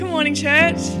morning,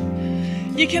 church.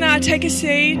 You can take a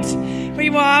seat where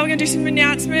you are. We're going to do some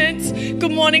announcements.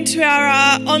 Good morning to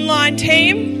our online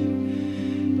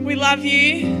team. We love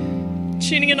you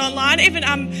tuning in online. Even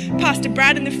Pastor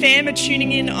Brad and the fam are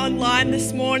tuning in online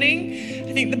this morning.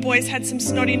 I think the boys had some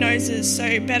snotty noses,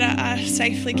 so better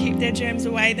safely keep their germs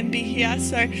away than be here.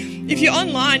 So if you're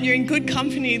online, you're in good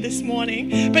company this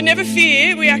morning. But never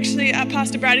fear, we actually,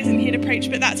 Pastor Brad isn't here to preach,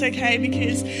 but that's okay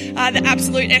because the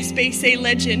absolute SBC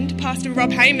legend, Pastor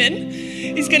Rob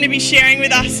Heyman, is going to be sharing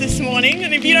with us this morning.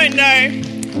 And if you don't know,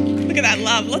 look at that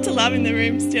love. Lots of love in the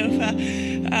room still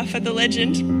for the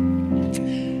legend.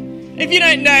 If you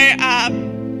don't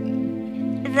know,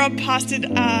 Rob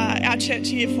pastored our church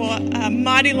here for a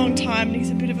mighty long time, and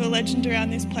he's a bit of a legend around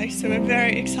this place, so we're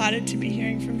very excited to be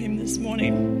hearing from him this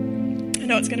morning. I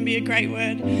know it's going to be a great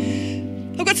word.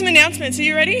 I've got some announcements. Are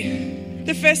you ready?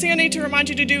 The first thing I need to remind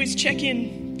you to do is check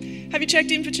in. Have you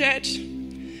checked in for church?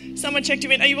 Someone checked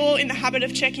you in. Are you all in the habit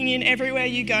of checking in everywhere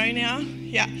you go now?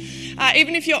 Yeah.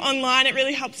 Even if you're online, it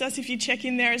really helps us if you check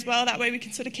in there as well. That way we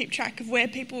can sort of keep track of where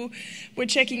people were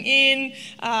checking in.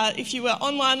 If you were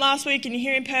online last week and you're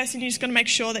here in person, you just got to make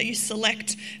sure that you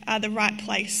select the right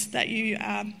place, that you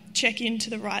check in to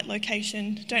the right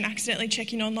location. Don't accidentally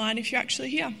check in online if you're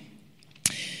actually here.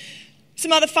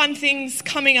 Some other fun things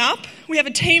coming up. We have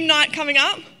a team night coming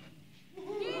up.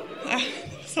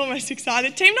 It's almost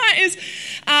excited. Team night is,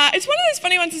 it's one of those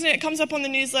funny ones, isn't it? It comes up on the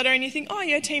newsletter and you think, oh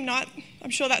yeah, team night. I'm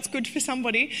sure that's good for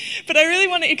somebody. But I really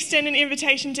want to extend an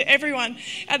invitation to everyone.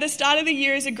 At the start of the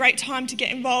year is a great time to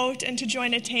get involved and to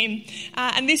join a team.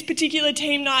 And this particular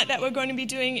team night that we're going to be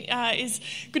doing is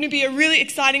going to be a really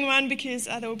exciting one because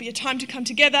there will be a time to come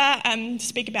together and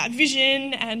speak about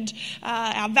vision and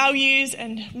our values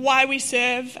and why we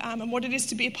serve and what it is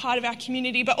to be a part of our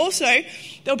community. But also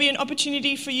there'll be an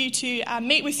opportunity for you to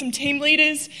meet with some team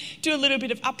leaders, do a little bit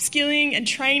of upskilling and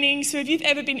training. So if you've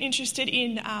ever been interested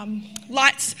in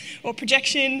lights or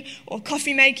projection or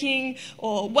coffee making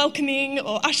or welcoming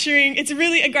or ushering, it's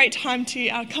really a great time to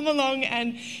come along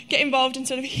and get involved and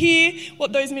sort of hear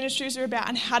what those ministries are about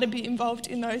and how to be involved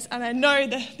in those. And I know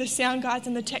the sound guys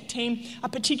and the tech team are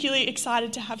particularly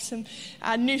excited to have some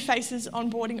new faces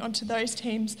onboarding onto those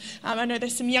teams. I know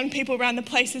there's some young people around the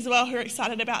place as well who are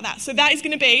excited about that. So that is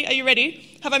going to be, are you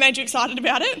ready? Have I made you excited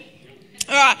about it?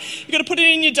 All right, you've got to put it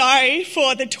in your diary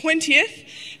for the 20th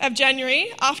of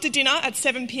January after dinner at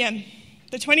 7 p.m.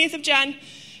 The 20th of Jan,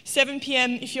 7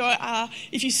 p.m.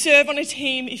 If you serve on a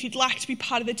team, if you'd like to be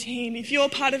part of the team, if you're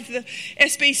part of the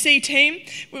SBC team,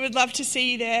 we would love to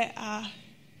see you there. And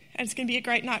it's going to be a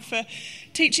great night for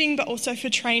teaching, but also for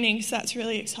training. So that's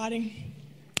really exciting.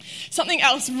 Something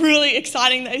else really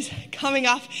exciting that is coming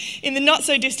up in the not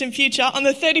so distant future on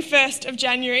the 31st of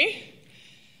January.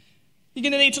 You're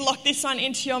going to need to lock this one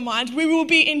into your mind. We will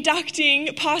be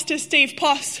inducting Pastor Steve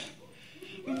Poss.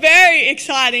 Very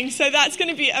exciting. So that's going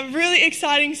to be a really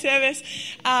exciting service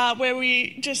where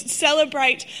we just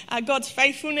celebrate God's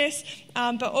faithfulness,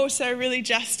 but also really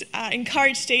just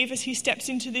encourage Steve as he steps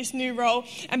into this new role.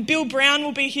 And Bill Brown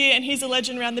will be here, and he's a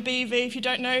legend around the BEV. If you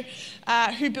don't know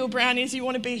who Bill Brown is, you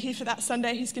want to be here for that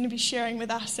Sunday. He's going to be sharing with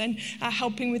us and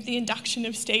helping with the induction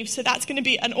of Steve. So that's going to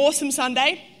be an awesome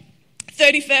Sunday.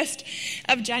 31st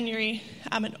of January.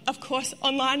 And of course,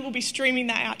 online we'll be streaming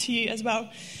that out to you as well.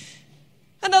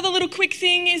 Another little quick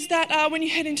thing is that when you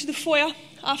head into the foyer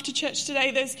after church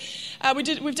today,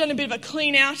 we've done a bit of a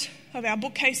clean out of our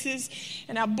bookcases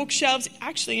and our bookshelves,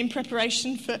 actually in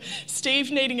preparation for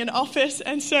Steve needing an office.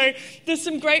 And so there's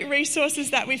some great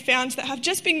resources that we found that have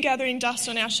just been gathering dust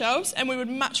on our shelves, and we would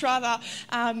much rather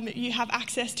you have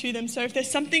access to them. So if there's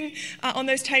something on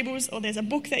those tables or there's a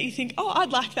book that you think, oh,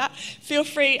 I'd like that, feel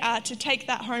free to take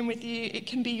that home with you. It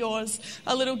can be yours,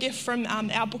 a little gift from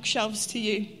our bookshelves to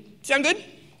you. Sound good?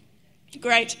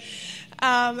 Great.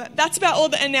 That's about all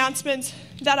the announcements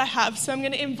that I have. So I'm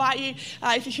going to invite you,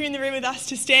 if you're here in the room with us,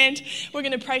 to stand. We're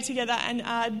going to pray together,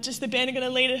 and just the band are going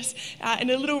to lead us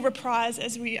in a little reprise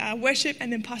as we worship,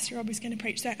 and then Pastor Rob is going to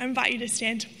preach. So I invite you to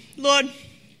stand. Lord,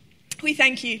 we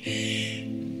thank you.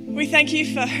 We thank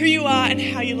you for who you are and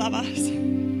how you love us.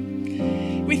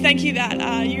 We thank you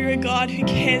that you're a God who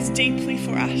cares deeply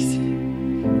for us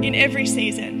in every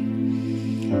season.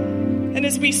 And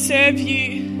as we serve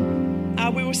you,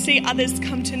 we will see others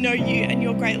come to know you and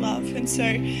your great love. And so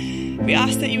we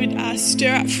ask that you would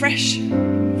stir up fresh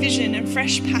vision and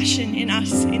fresh passion in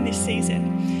us in this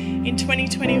season, in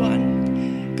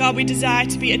 2021. God, we desire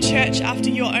to be a church after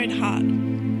your own heart.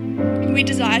 We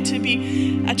desire to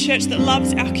be a church that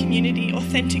loves our community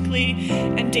authentically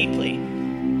and deeply.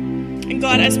 And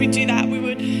God, as we do that, we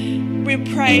would We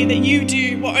pray that you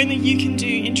do what only you can do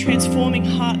in transforming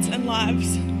hearts and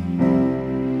lives.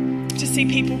 To see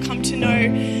people come to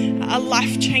know a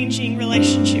life-changing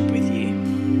relationship with you.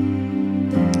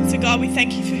 So God, we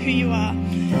thank you for who you are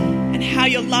and how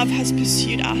your love has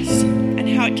pursued us and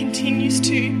how it continues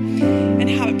to and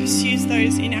how it pursues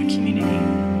those in our community.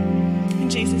 In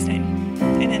Jesus' name,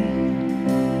 amen.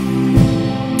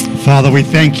 Father, we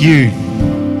thank you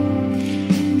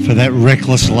for that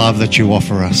reckless love that you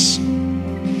offer us.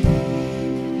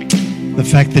 The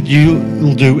fact that you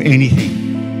will do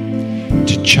anything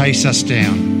to chase us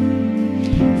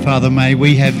down. Father, may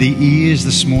we have the ears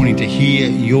this morning to hear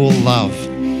your love,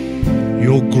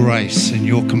 your grace and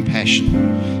your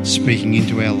compassion speaking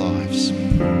into our lives.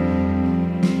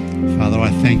 Father, I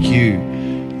thank you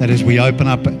that as we open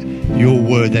up your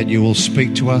word, that you will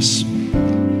speak to us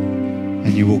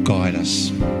and you will guide us.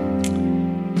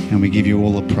 And we give you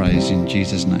all the praise in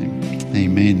Jesus' name.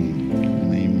 Amen.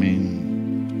 Amen.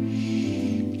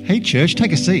 Hey, church,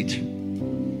 take a seat.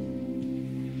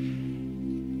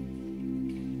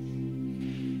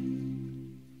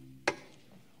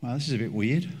 Wow, this is a bit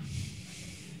weird.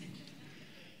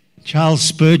 Charles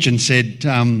Spurgeon said,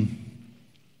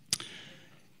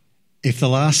 if the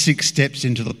last 6 steps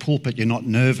into the pulpit you're not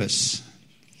nervous,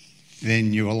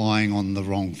 then you're relying on the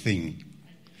wrong thing.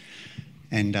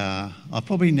 And I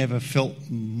probably never felt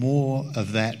more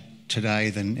of that today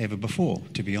than ever before,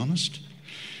 to be honest.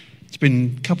 It's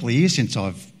been a couple of years since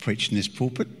I've preached in this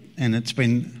pulpit, and it's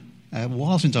been a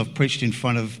while since I've preached in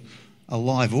front of a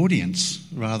live audience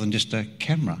rather than just a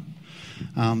camera.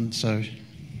 So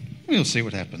we'll see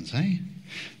what happens, eh?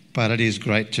 But it is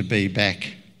great to be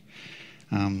back.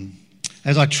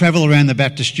 As I travel around the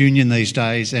Baptist Union these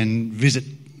days and visit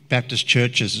Baptist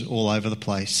churches all over the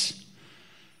place,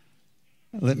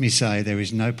 let me say there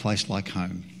is no place like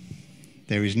home.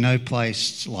 There is no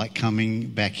place like coming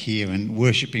back here and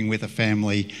worshipping with a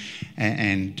family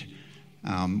and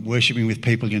worshipping with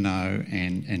people you know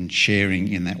and sharing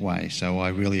in that way. So I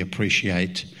really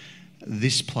appreciate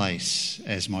this place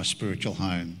as my spiritual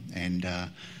home, and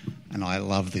I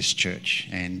love this church.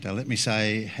 And let me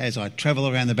say, as I travel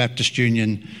around the Baptist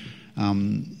Union,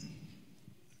 don't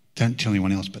tell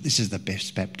anyone else, but this is the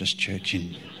best Baptist church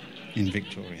in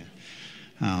Victoria.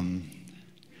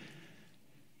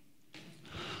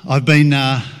 I've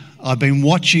been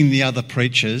watching the other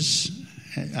preachers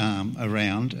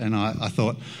around, and I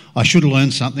thought I should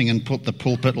learn something and put the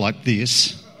pulpit like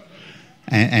this,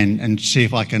 and see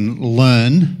if I can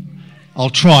learn.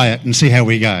 I'll try it and see how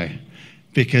we go,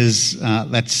 because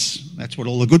that's what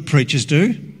all the good preachers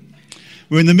do.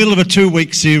 We're in the middle of a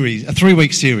 3-week series,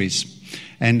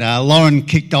 and Lauren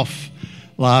kicked off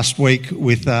last week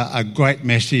with a great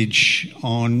message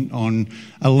on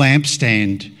a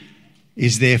lampstand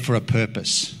is there for a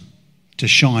purpose, to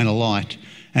shine a light.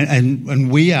 And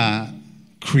we are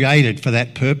created for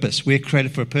that purpose. We're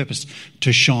created for a purpose,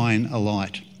 to shine a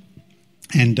light.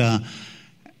 And a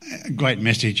great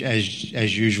message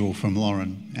as usual from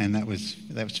Lauren, and that was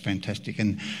fantastic.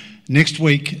 And next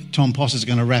week, Tom Poss is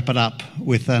going to wrap it up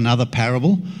with another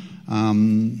parable,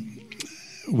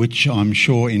 which I'm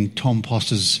sure in Tom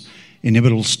Poss's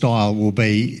inimitable style will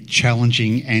be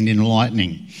challenging and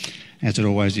enlightening, as it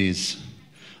always is.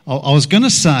 I was going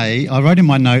to say, I wrote in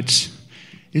my notes,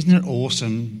 isn't it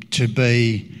awesome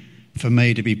for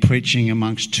me to be preaching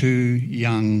amongst 2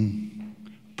 young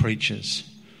preachers?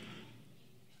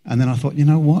 And then I thought, you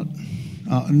know what?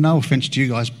 No offence to you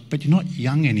guys, but you're not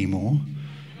young anymore.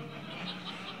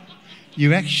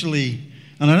 You actually,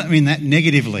 and I don't mean that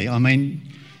negatively, I mean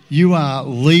you are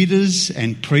leaders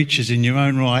and preachers in your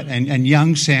own right, and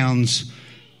young sounds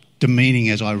demeaning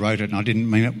as I wrote it, and I didn't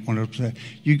mean it.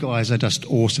 You guys are just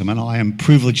awesome, and I am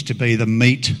privileged to be the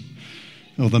meat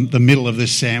or the middle of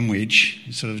this sandwich,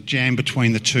 sort of jammed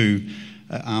between the 2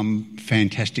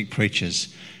 fantastic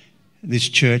preachers. This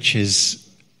church is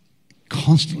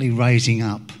constantly raising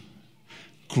up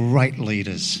great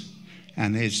leaders,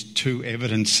 and there's 2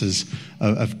 evidences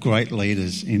of great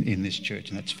leaders in this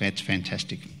church, and that's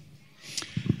fantastic.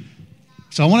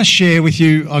 So I want to share with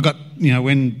you,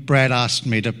 when Brad asked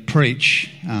me to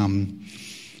preach,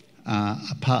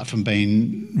 apart from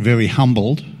being very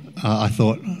humbled, I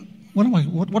thought,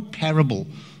 what parable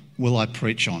will I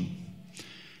preach on?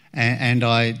 And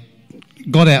I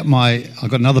got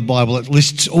another Bible that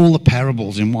lists all the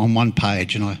parables on one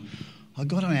page, and I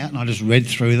got them out and I just read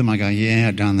through them. I go, yeah,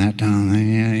 I've done that, yeah.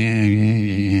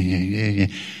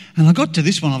 And I got to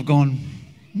this one, I've gone,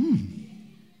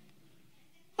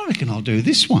 I reckon I'll do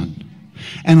this one.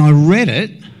 And I read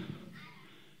it,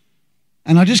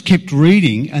 and I just kept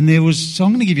reading, and so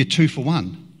I'm going to give you 2 for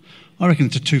 1. I reckon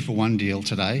it's a 2-for-1 deal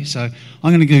today. So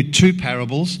I'm going to do 2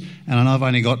 parables, and I know I've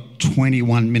only got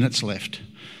 21 minutes left.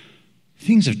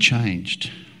 Things have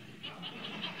changed.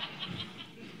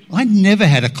 I never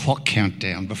had a clock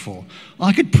countdown before.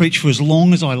 I could preach for as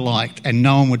long as I liked and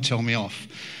no one would tell me off.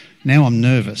 Now I'm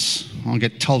nervous. I'll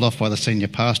get told off by the senior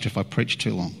pastor if I preach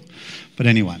too long. But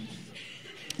anyway,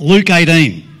 Luke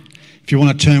 18. If you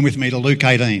want to turn with me to Luke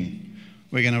 18,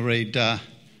 we're going to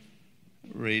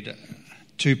read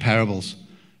 2 parables.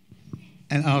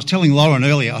 And I was telling Lauren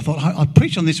earlier, I thought I'd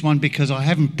preach on this one because I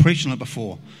haven't preached on it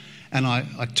before. And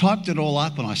I typed it all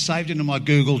up and I saved it into my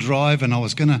Google Drive, and I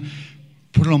was going to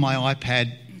put it on my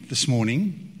iPad this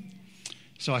morning.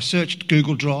 So I searched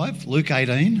Google Drive, Luke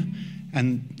 18,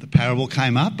 and the parable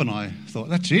came up, and I thought,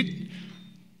 that's it.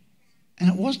 And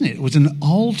it wasn't it. It was an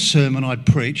old sermon I'd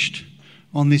preached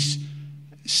on this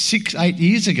 6-8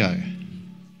 years ago.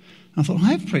 I thought,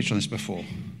 I have preached on this before.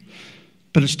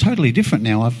 But it's totally different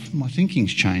now. My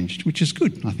thinking's changed, which is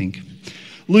good, I think.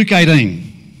 Luke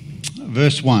 18,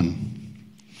 verse 1.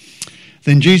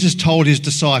 Then Jesus told his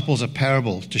disciples a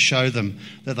parable to show them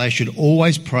that they should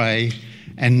always pray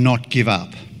and not give up.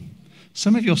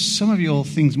 Some of your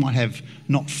things might have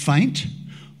not faint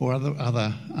or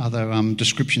other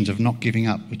descriptions of not giving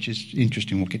up, which is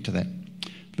interesting. We'll get to that.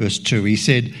 Verse 2, he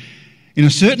said, in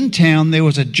a certain town there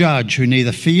was a judge who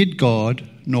neither feared God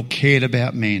nor cared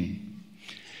about men.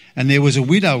 And there was a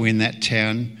widow in that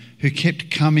town who kept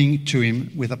coming to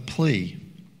him with a plea.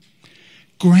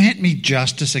 Grant me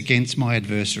justice against my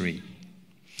adversary.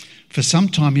 For some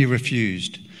time he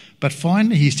refused, but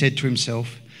finally he said to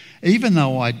himself, even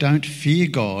though I don't fear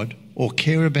God or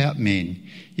care about men,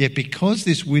 yet because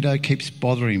this widow keeps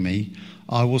bothering me,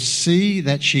 I will see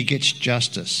that she gets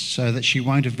justice so that she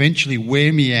won't eventually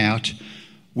wear me out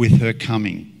with her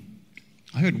coming.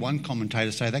 I heard one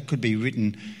commentator say that could be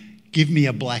written, give me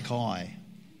a black eye.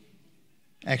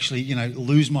 Actually,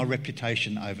 lose my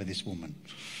reputation over this woman.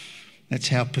 That's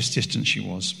how persistent she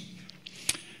was.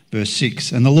 Verse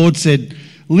 6, and the Lord said,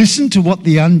 listen to what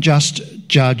the unjust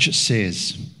judge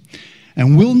says.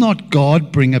 And will not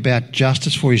God bring about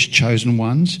justice for his chosen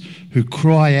ones who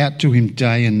cry out to him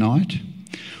day and night?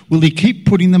 Will he keep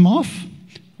putting them off?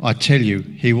 I tell you,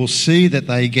 he will see that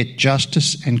they get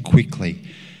justice and quickly.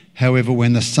 However,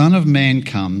 when the Son of Man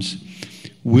comes,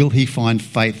 will he find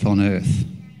faith on earth?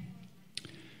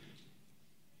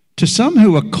 To some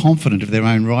who are confident of their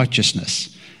own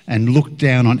righteousness and look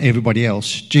down on everybody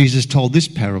else, Jesus told this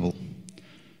parable.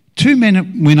 2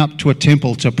 men went up to a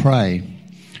temple to pray,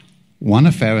 one a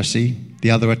Pharisee,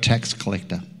 the other a tax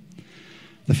collector.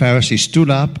 The Pharisee stood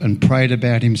up and prayed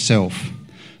about himself.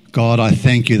 God, I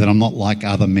thank you that I'm not like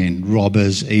other men,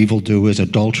 robbers, evildoers,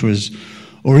 adulterers,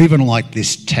 or even like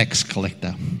this tax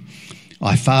collector.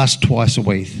 I fast twice a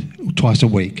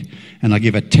week, and I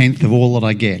give 1/10 of all that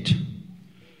I get.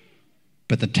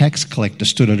 But the tax collector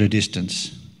stood at a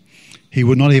distance. He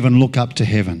would not even look up to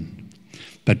heaven,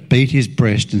 but beat his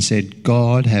breast and said,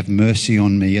 God, have mercy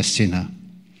on me, a sinner.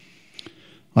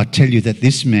 I tell you that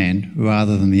this man,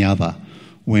 rather than the other,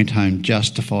 went home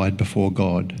justified before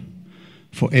God.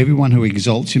 For everyone who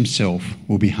exalts himself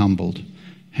will be humbled,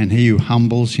 and he who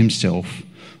humbles himself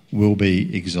will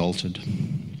be exalted.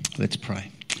 Let's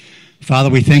pray. Father,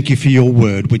 we thank you for your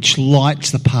word, which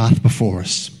lights the path before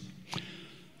us.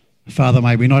 Father,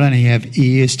 may we not only have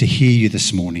ears to hear you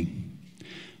this morning,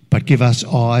 but give us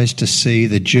eyes to see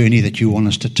the journey that you want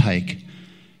us to take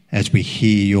as we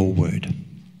hear your word.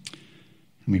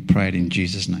 And we pray it in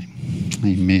Jesus' name.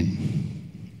 Amen.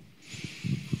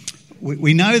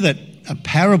 We know that a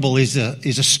parable is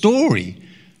a story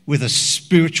with a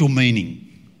spiritual meaning.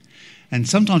 And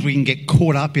sometimes we can get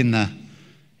caught up in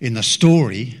the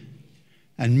story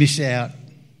and miss out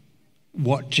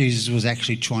what Jesus was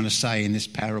actually trying to say in this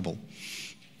parable.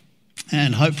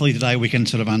 And hopefully today we can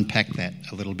sort of unpack that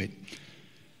a little bit.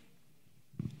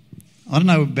 I don't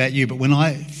know about you, but when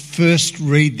I first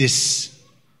read this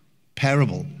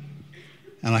parable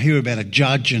and I hear about a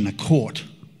judge and a court,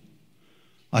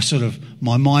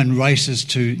 my mind races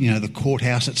to, the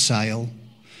courthouse at Sale,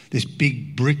 this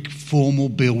big brick formal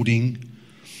building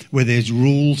where there's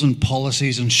rules and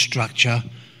policies and structure,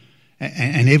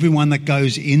 and everyone that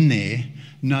goes in there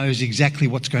knows exactly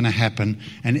what's going to happen,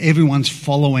 and everyone's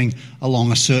following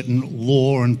along a certain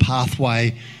law and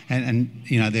pathway, and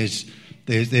there's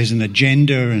an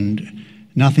agenda, and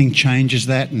nothing changes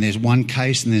that, and there's one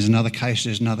case, and there's another case,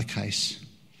 there's another case.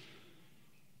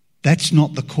 That's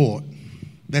not the court.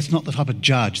 That's not the type of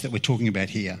judge that we're talking about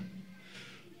here.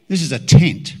 This is a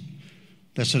tent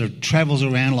that sort of travels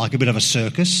around like a bit of a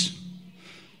circus.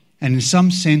 And in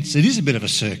some sense, it is a bit of a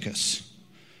circus.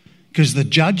 because the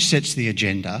judge sets the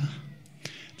agenda.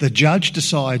 The judge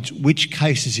decides which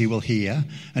cases he will hear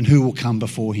and who will come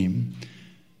before him,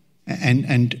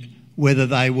 and whether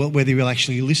he will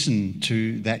actually listen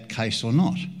to that case or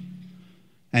not.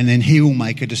 And then he will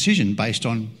make a decision based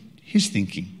on his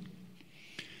thinking.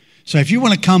 So if you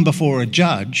want to come before a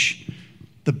judge,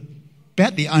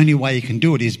 about the only way you can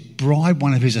do it is bribe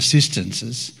one of his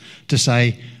assistants to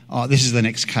say, oh, this is the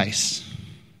next case.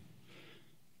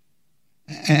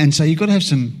 And so you've got to have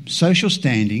some social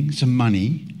standing, some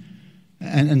money,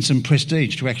 and some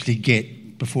prestige to actually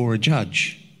get before a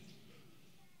judge.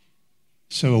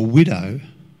 So a widow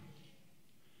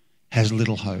has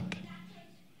little hope.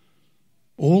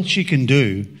 All she can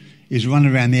do is run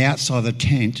around the outside of the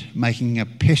tent making a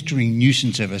pestering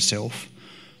nuisance of herself,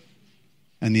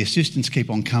 and the assistants keep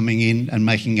on coming in and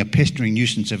making a pestering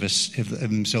nuisance of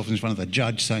themselves in front of the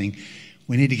judge, saying,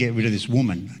 we need to get rid of this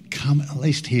woman. Come at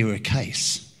least hear her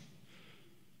case.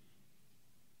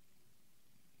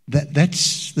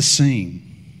 That's the scene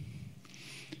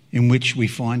in which we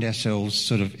find ourselves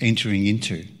sort of entering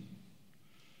into.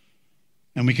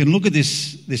 And we can look at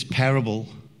this parable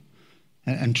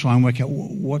and try and work out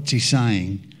what's he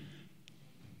saying.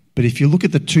 But if you look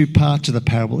at the two parts of the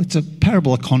parable, it's a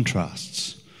parable of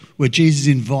contrasts, where Jesus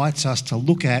invites us to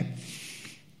look at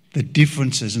the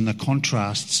differences and the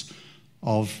contrasts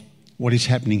of what is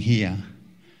happening here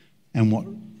and what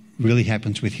really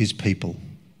happens with his people.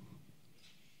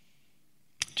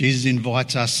 Jesus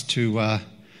invites us to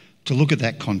look at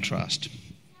that contrast.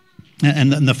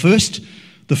 And the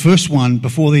first one,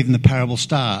 before even the parable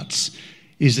starts,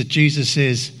 is that Jesus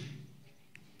says,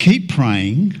 keep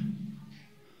praying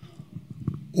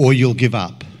or you'll give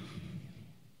up.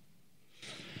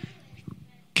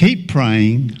 Keep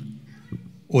praying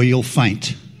or you'll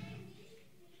faint.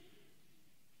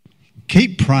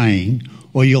 Keep praying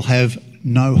or you'll have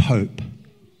no hope.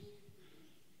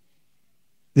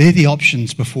 They're the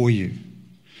options before you.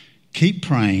 Keep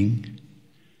praying,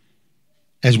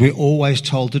 as we're always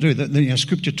told to do.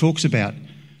 Scripture talks about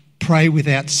pray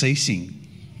without ceasing.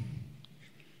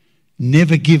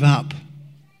 Never give up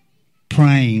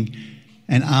praying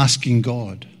and asking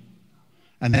God.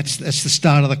 And that's the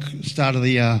start of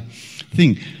the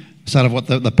thing, start of what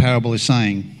the parable is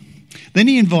saying. Then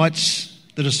he invites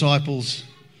the disciples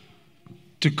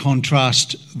to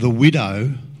contrast the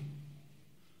widow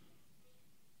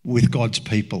with God's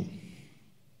people.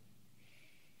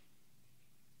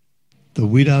 The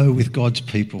widow with God's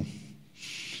people.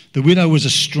 The widow was a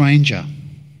stranger.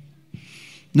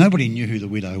 Nobody knew who the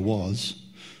widow was.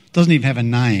 Doesn't even have a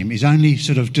name. He's only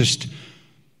sort of just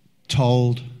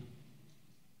told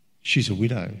she's a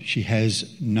widow. She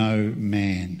has no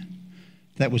man.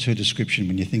 That was her description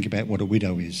when you think about what a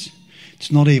widow is.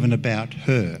 It's not even about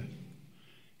her.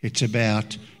 It's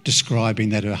about describing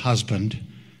that her husband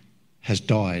has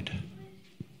died.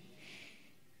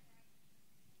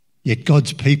 Yet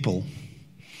God's people,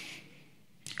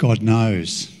 God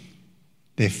knows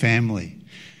their family,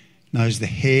 knows the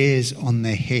hairs on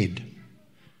their head.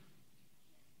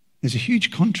 There's a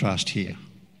huge contrast here.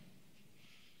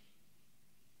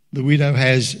 The widow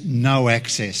has no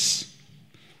access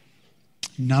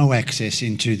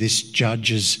into this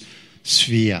judge's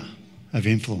sphere of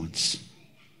influence,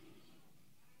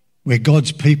 where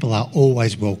God's people are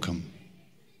always welcome.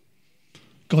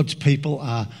 God's people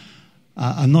are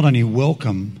not only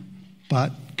welcome,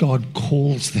 but God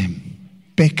calls them,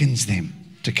 beckons them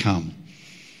to come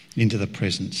into the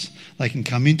presence. They can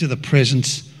come into the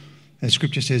presence, as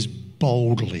Scripture says,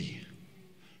 boldly,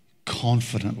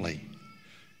 confidently.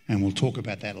 And we'll talk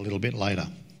about that a little bit later.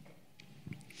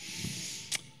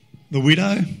 The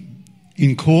widow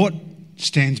in court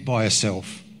stands by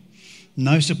herself.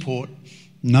 No support,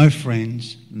 no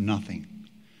friends, nothing.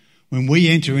 When we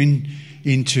enter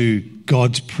into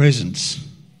God's presence,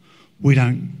 we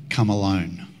don't come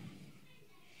alone.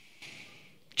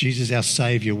 Jesus, our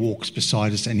Saviour, walks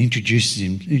beside us and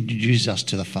introduces us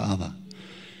to the Father.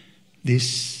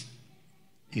 This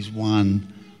is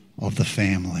one of the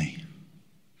family.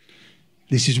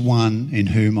 This is one in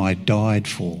whom I died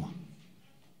for.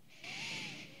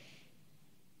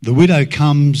 The widow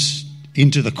comes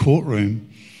into the courtroom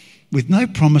with no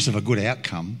promise of a good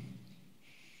outcome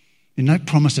and no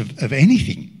promise of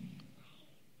anything.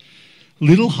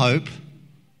 Little hope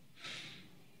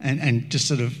and just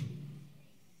sort of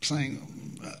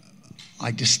saying,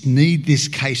 I just need this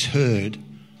case heard.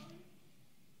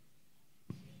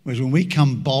 Whereas when we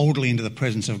come boldly into the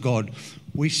presence of God,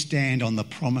 we stand on the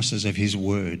promises of his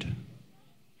word.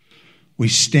 We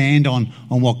stand on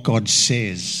what God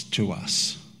says to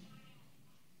us.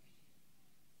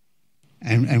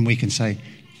 And we can say,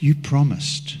 you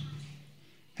promised,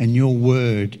 and your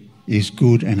word is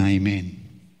good and amen.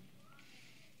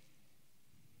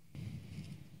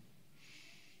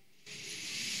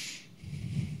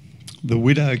 The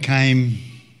widow came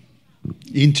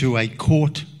into a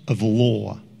court of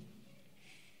law.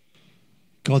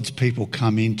 God's people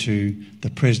come into the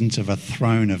presence of a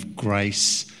throne of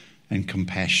grace and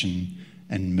compassion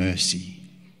and mercy.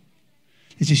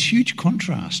 There's this huge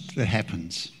contrast that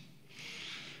happens.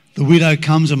 The widow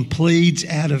comes and pleads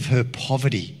out of her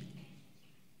poverty.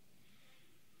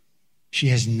 She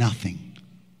has nothing.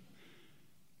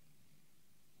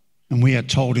 And we are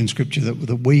told in Scripture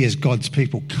that we as God's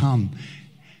people come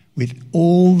with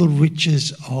all the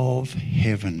riches of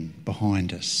heaven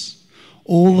behind us,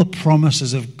 all the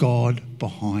promises of God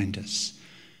behind us.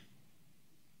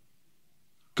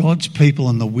 God's people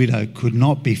and the widow could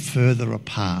not be further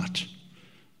apart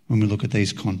when we look at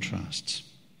these contrasts.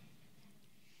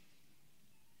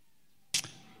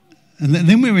 And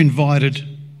then we're invited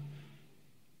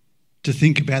to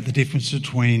think about the difference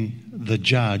between the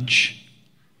judge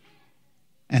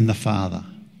and the Father.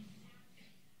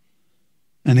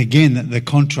 And again, the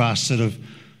contrast sort of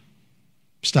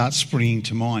starts springing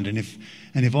to mind. And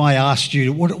if I asked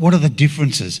you, what are the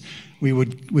differences? We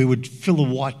would fill a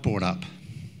whiteboard up.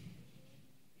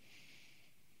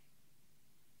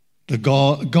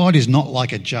 God is not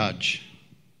like a judge.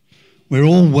 We're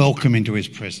all welcome into his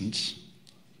presence.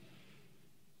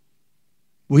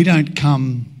 We don't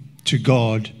come to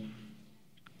God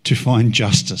to find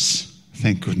justice,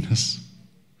 thank goodness,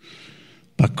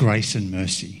 but grace and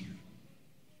mercy.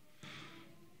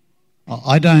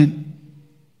 I don't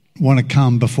want to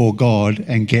come before God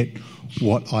and get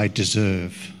what I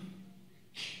deserve.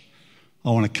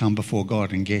 I want to come before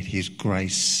God and get his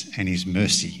grace and his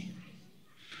mercy.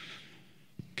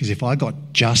 Because if I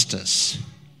got justice,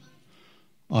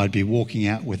 I'd be walking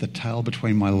out with a tail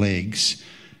between my legs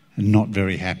and not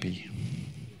very happy.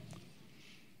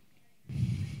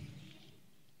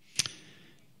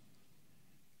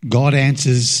 God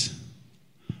answers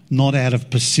not out of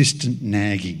persistent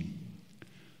nagging,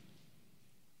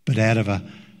 but out of a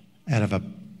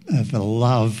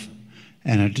love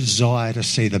and a desire to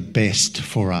see the best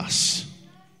for us,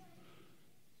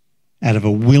 out of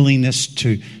a willingness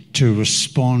to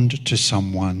respond to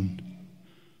someone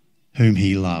whom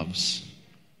he loves.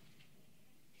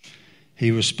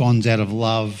 He responds out of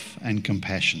love and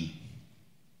compassion.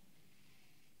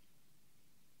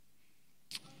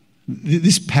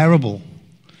 This parable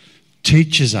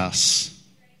teaches us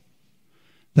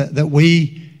that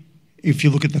we, if you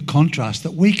look at the contrast,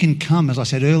 that we can come, as I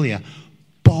said earlier,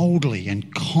 boldly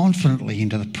and confidently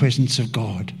into the presence of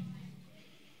God.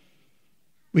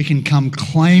 We can come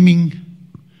claiming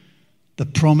the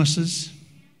promises,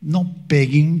 not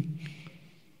begging,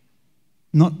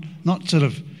 not sort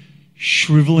of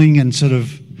shriveling and sort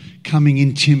of coming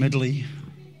in timidly,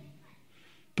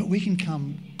 but we can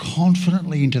come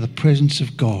confidently into the presence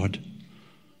of God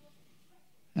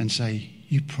and say,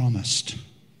 you promised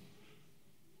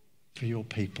for your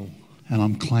people, and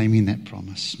I'm claiming that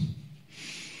promise.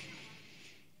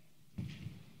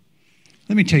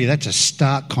 Let me tell you, that's a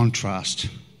stark contrast.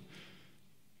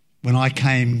 When I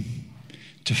came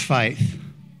to faith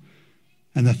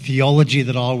and the theology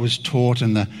that I was taught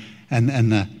and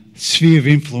the sphere of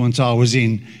influence I was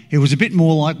in, it was a bit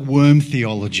more like worm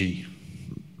theology.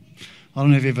 I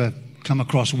don't know if you've ever come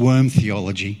across worm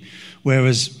theology,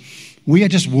 whereas we are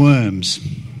just worms,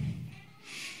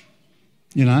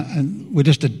 and we're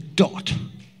just a dot.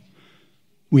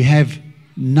 We have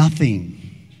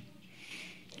nothing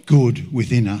good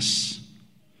within us.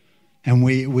 And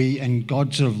and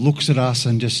God sort of looks at us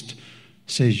and just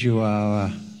says, you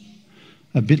are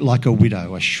a bit like a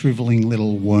widow, a shriveling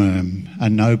little worm, a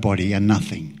nobody, a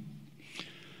nothing.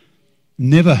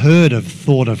 Never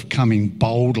thought of coming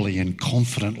boldly and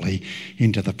confidently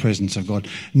into the presence of God.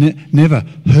 Never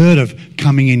heard of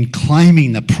coming in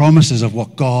claiming the promises of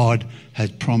what God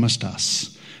had promised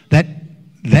us.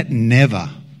 That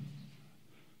never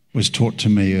was taught to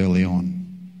me early on.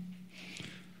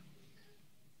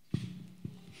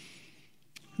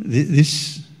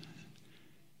 This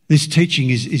teaching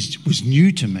was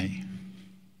new to me.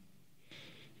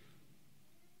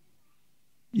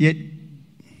 Yet,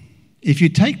 if you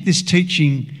take this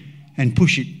teaching and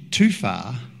push it too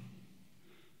far,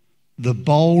 the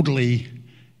boldly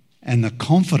and the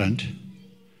confident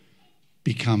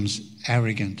becomes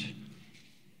arrogant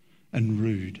and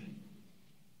rude.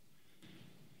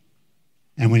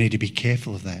 And we need to be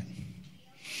careful of that.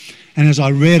 And as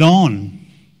I read on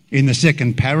in the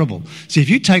second parable, see, if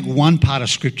you take one part of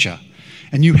Scripture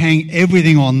and you hang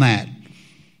everything on that,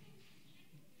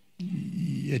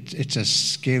 it's a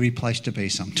scary place to be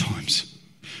sometimes.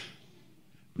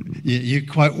 You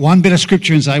quote one bit of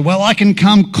scripture and say, well, I can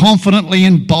come confidently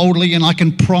and boldly and I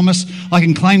can claim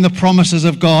the promises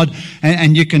of God,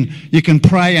 and you can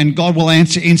pray and God will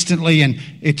answer instantly, and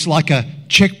it's like a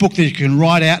checkbook that you can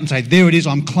write out and say, there it is,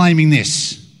 I'm claiming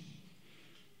this.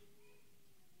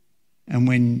 And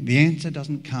when the answer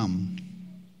doesn't come,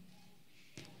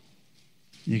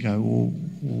 you go,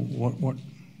 well, what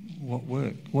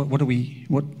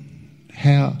work?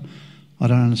 How? I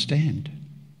don't understand.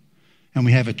 And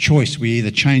we have a choice. We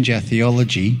either change our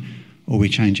theology or we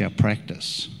change our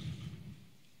practice.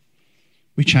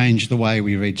 We change the way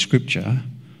we read scripture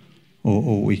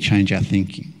or we change our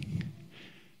thinking.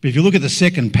 But if you look at the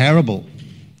second parable,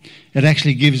 it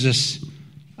actually gives us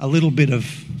a little bit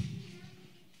of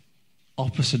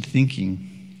opposite thinking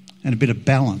and a bit of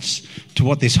balance to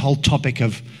what this whole topic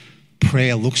of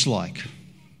prayer looks like.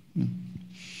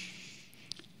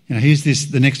 Here's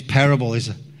the next parable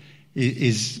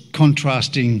is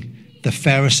contrasting the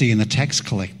Pharisee and the tax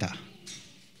collector.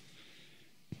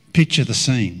 Picture the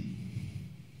scene.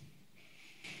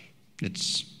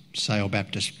 It's Sale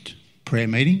Baptist prayer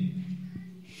meeting.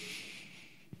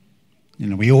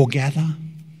 We all gather.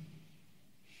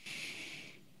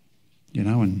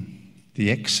 And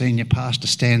the ex-senior pastor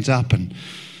stands up and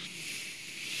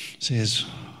says,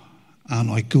 aren't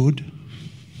I good?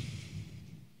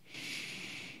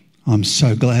 I'm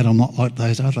so glad I'm not like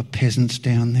those other peasants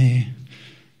down there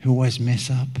who always mess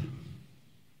up.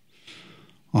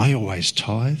 I always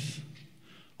tithe.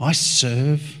 I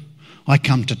serve. I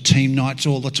come to team nights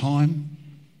all the time.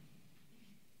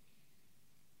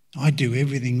 I do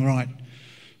everything right.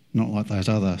 Not like those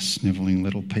other snivelling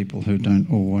little people who don't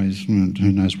always,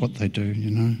 who knows what they do,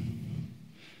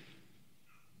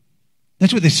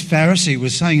 That's what this Pharisee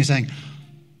was saying. He's saying,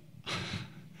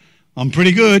 I'm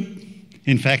pretty good.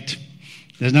 In fact,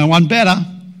 there's no one better.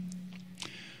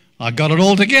 I got it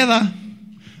all together.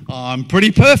 I'm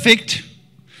pretty perfect.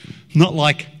 Not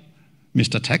like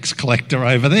Mr. Tax Collector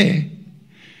over there.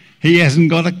 He hasn't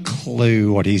got a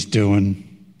clue what he's doing.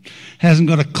 Hasn't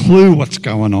got a clue what's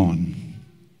going on.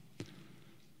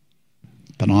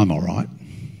 But I'm all right.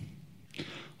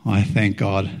 I thank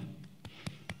God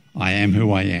I am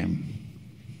who I am.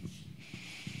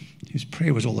 His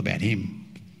prayer was all about him.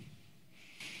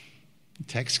 The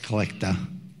tax collector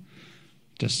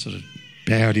just sort of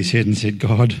bowed his head and said,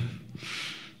 God,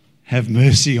 have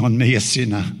mercy on me, a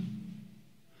sinner.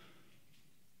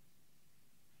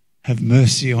 Have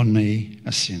mercy on me,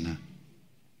 a sinner.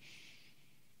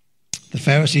 The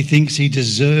Pharisee thinks he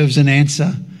deserves an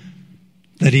answer,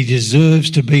 that he deserves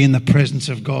to be in the presence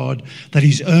of God, that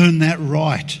he's earned that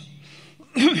right.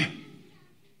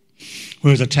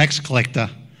 Whereas a tax collector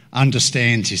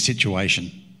understands his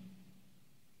situation,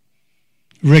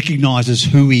 recognises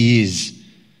who he is,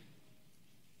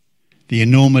 the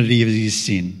enormity of his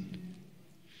sin,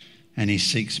 and he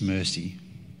seeks mercy.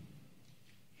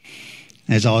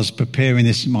 As I was preparing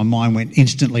this, my mind went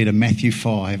instantly to Matthew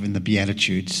 5 and the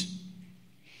Beatitudes.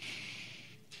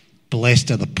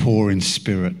 Blessed are the poor in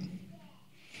spirit.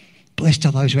 Blessed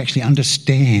are those who actually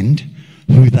understand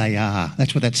who they are.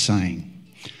 That's what that's saying.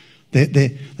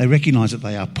 They recognise that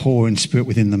they are poor in spirit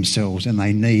within themselves and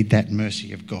they need that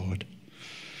mercy of God.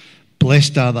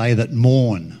 Blessed are they that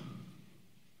mourn.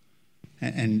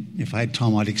 And if I had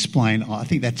time, I'd explain. I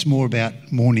think that's more about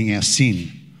mourning our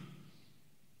sin.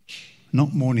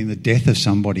 Not mourning the death of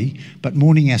somebody, but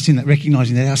mourning our sin, that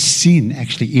recognising that our sin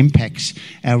actually impacts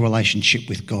our relationship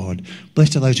with God.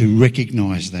 Blessed are those who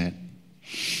recognise that.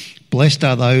 Blessed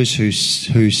are those who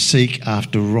seek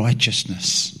after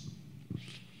righteousness.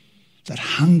 That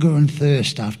hunger and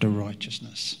thirst after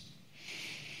righteousness.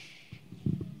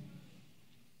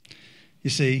 You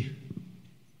see,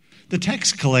 the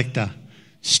tax collector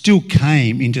still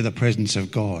came into the presence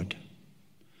of God.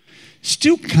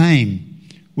 Still came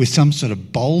with some sort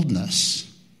of boldness,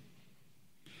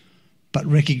 but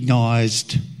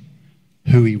recognised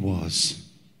who he was.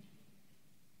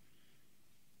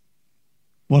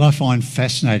 What I find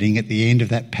fascinating at the end of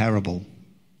that parable,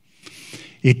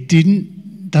 it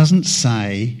doesn't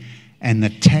say, and the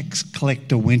tax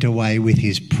collector went away with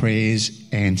his prayers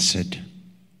answered.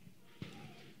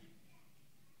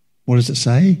 What does it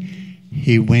say?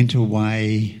 He went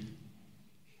away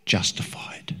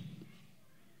justified.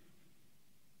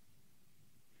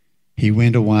 He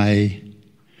went away,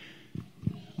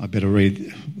 I better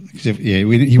read,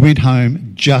 he went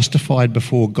home justified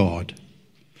before God.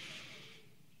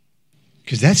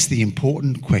 Because that's the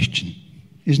important question,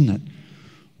 isn't it?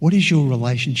 What is your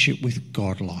relationship with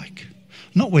God like?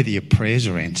 Not whether your prayers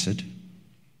are answered.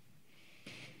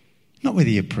 not whether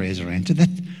your prayers are answered.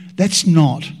 That's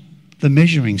not the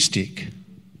measuring stick.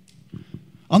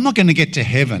 I'm not going to get to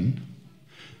heaven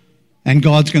and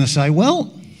God's going to say,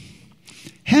 well,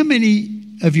 how many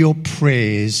of your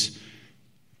prayers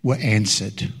were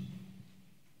answered?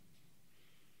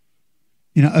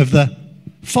 You know, of the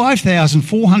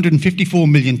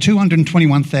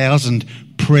 5,454,221,000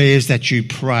 prayers that you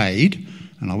prayed,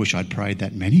 and I wish I'd prayed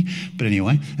that many, but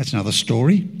anyway, that's another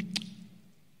story.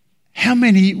 How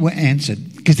many were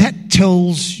answered? Because that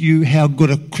tells you how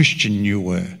good a Christian you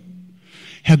were,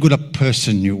 how good a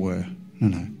person you were.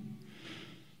 No.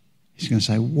 He's going to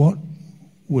say, what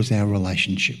was our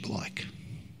relationship like?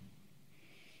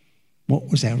 What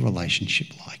was our relationship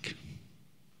like?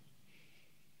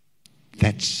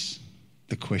 That's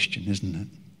the question, isn't it?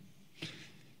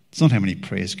 It's not how many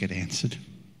prayers get answered.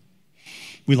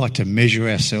 We like to measure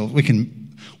ourselves. We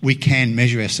can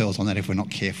measure ourselves on that if we're not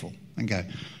careful and go,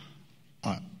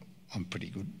 I'm pretty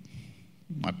good.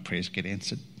 My prayers get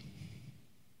answered.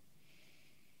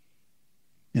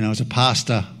 You know, as a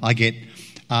pastor, I get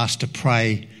asked to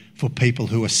pray for people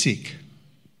who are sick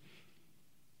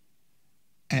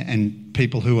and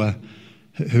people who are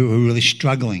really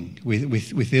struggling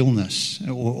with illness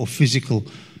or physical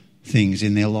things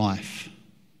in their life.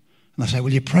 And I say,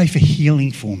 will you pray for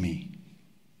healing for me?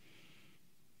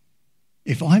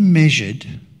 If I measured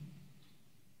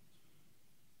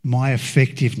my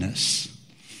effectiveness,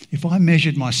 if I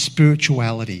measured my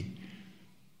spirituality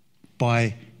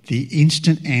by the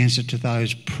instant answer to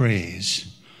those prayers,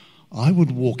 I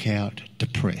would walk out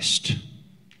depressed.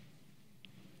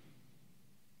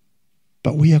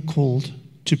 But we are called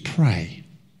to pray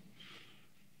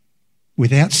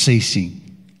without ceasing,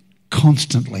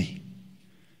 constantly.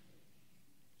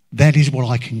 That is what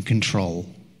I can control.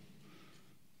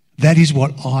 That is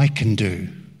what I can do.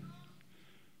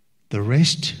 The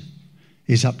rest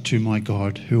is up to my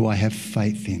God, who I have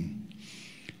faith in.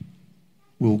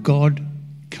 Will God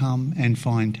come and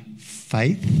find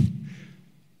faith?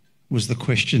 Was the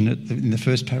question in the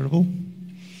first parable.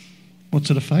 What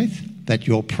sort of faith? That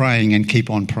you're praying and keep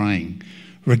on praying.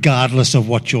 Regardless of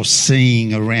what you're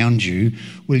seeing around you,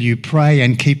 will you pray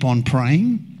and keep on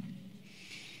praying?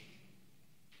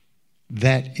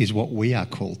 That is what we are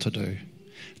called to do.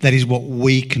 That is what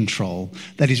we control.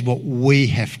 That is what we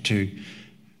have to,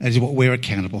 that is what we're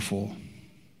accountable for.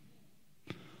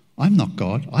 I'm not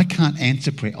God. I can't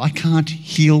answer prayer. I can't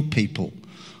heal people.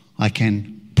 I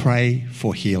can pray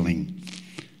for healing.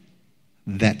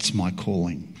 That's my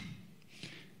calling.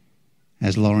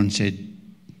 As Lauren said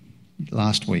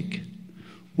last week,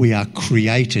 we are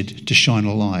created to shine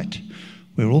a light.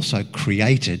 We're also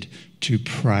created to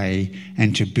pray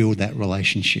and to build that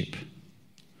relationship.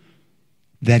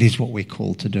 That is what we're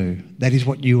called to do. That is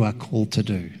what you are called to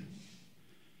do.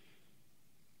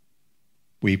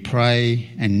 We pray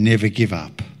and never give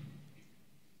up.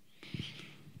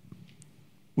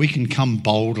 We can come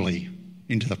boldly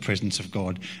into the presence of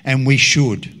God, and we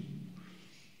should.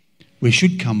 We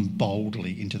should come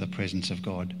boldly into the presence of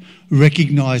God,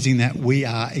 recognising that we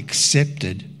are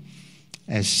accepted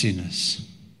as sinners.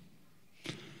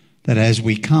 That as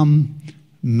we come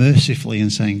mercifully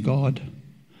and saying, God,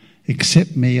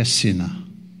 accept me a sinner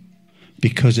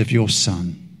because of your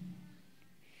Son.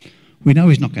 We know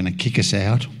he's not going to kick us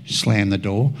out, slam the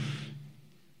door,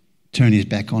 turn his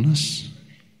back on us.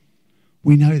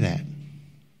 We know that.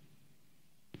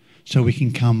 So we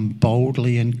can come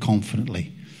boldly and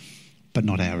confidently, but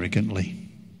not arrogantly.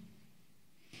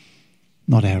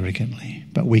 Not arrogantly,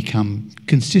 but we come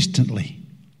consistently,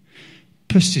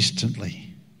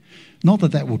 persistently. Not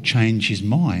that that will change his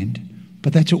mind,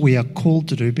 but that's what we are called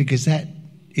to do, because that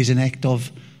is an act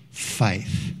of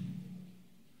faith.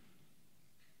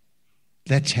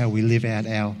 That's how we live out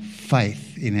our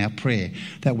faith in our prayer,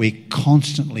 that we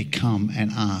constantly come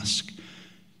and ask.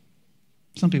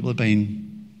 Some people have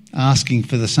been asking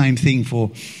for the same thing for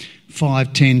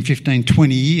 5, 10, 15,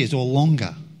 20 years or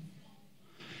longer.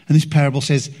 And this parable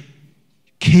says,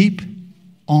 keep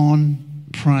on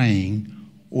praying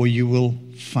or you will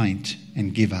faint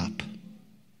and give up.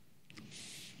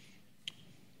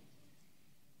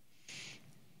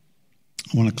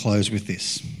 I want to close with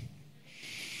this.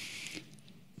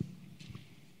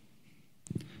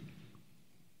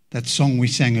 That song we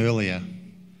sang earlier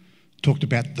talked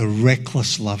about the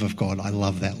reckless love of God. I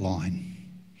love that line.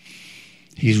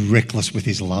 He's reckless with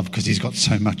his love because he's got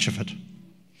so much of it.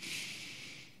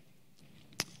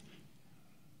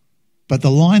 But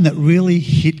the line that really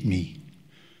hit me,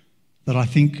 that I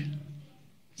think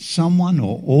someone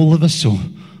or all of us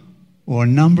or a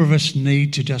number of us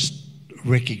need to just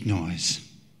recognise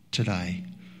today,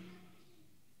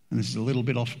 and this is a little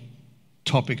bit off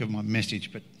topic of my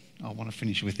message, but I want to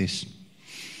finish with this.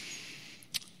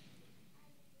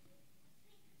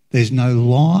 There's no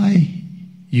lie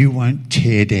you won't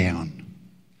tear down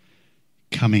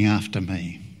coming after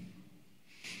me.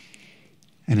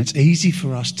 And it's easy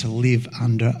for us to live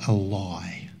under a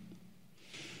lie.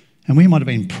 And we might have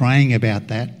been praying about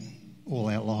that all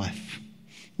our life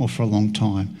or for a long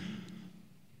time.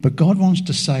 But God wants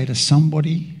to say to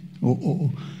somebody,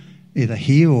 or either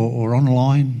here or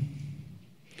online,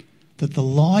 that the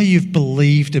lie you've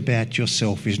believed about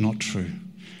yourself is not true.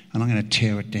 And I'm going to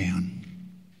tear it down.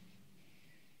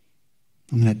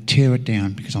 I'm going to tear it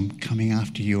down because I'm coming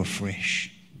after you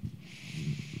afresh.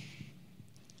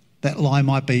 That lie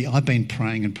might be, I've been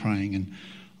praying and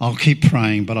I'll keep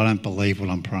praying, but I don't believe what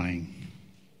I'm praying.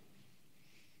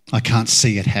 I can't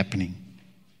see it happening.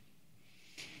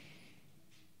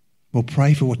 Well,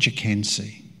 pray for what you can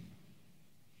see.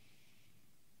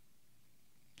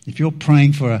 If you're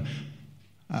praying for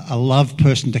a loved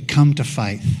person to come to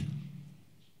faith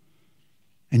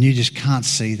and you just can't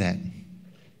see that,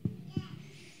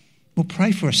 well,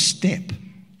 pray for a step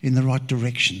in the right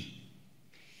direction.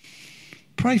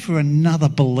 Pray for another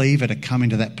believer to come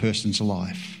into that person's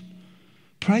life.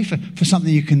 Pray for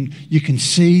something you can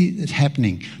see that's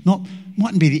happening.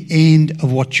 Mightn't be the end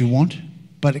of what you want,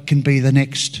 but it can be the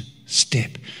next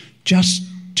step, just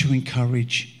to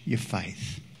encourage your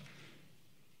faith.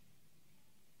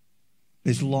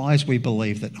 There's lies we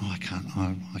believe that, I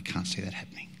can't see that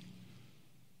happening.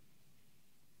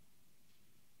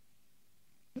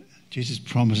 Jesus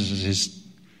promises us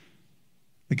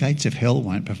the gates of hell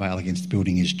won't prevail against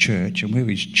building his church, and we're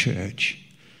his church.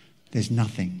 There's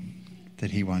nothing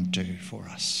that he won't do for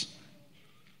us.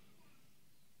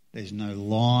 There's no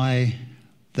lie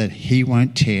that he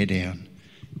won't tear down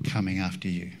coming after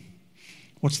you.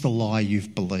 What's the lie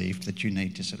you've believed that you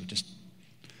need to sort of just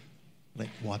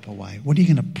wipe away? What are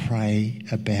you going to pray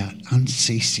about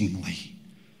unceasingly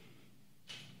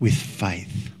with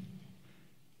faith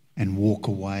and walk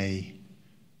away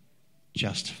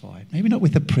justified? Maybe not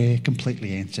with a prayer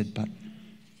completely answered, but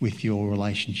with your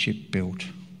relationship built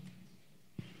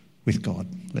with God.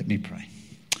 Let me pray.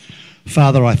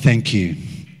 Father, I thank you.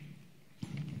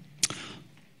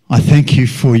 I thank you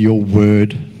for your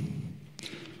word.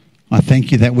 I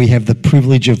thank you that we have the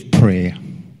privilege of prayer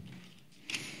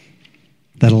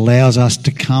that allows us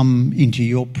to come into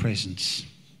your presence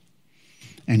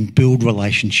and build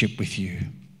relationship with you.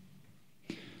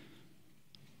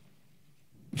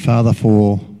 Father,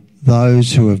 for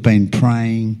those who have been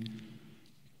praying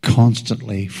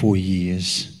constantly for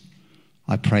years,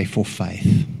 I pray for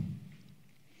faith.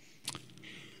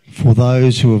 For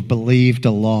those who have believed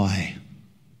a lie,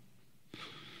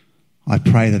 I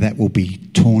pray that that will be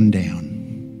torn down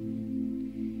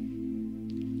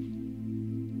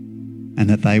and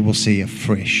that they will see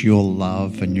afresh your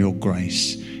love and your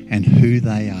grace and who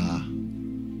they are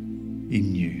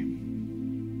in you.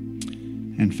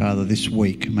 And Father, this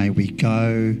week may we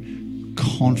go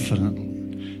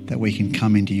confident that we can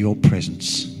come into your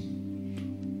presence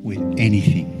with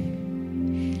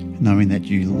anything, knowing that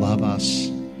you love us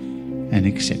and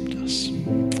accept us.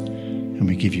 And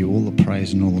we give you all the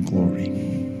praise and all the glory.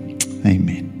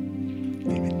 Amen.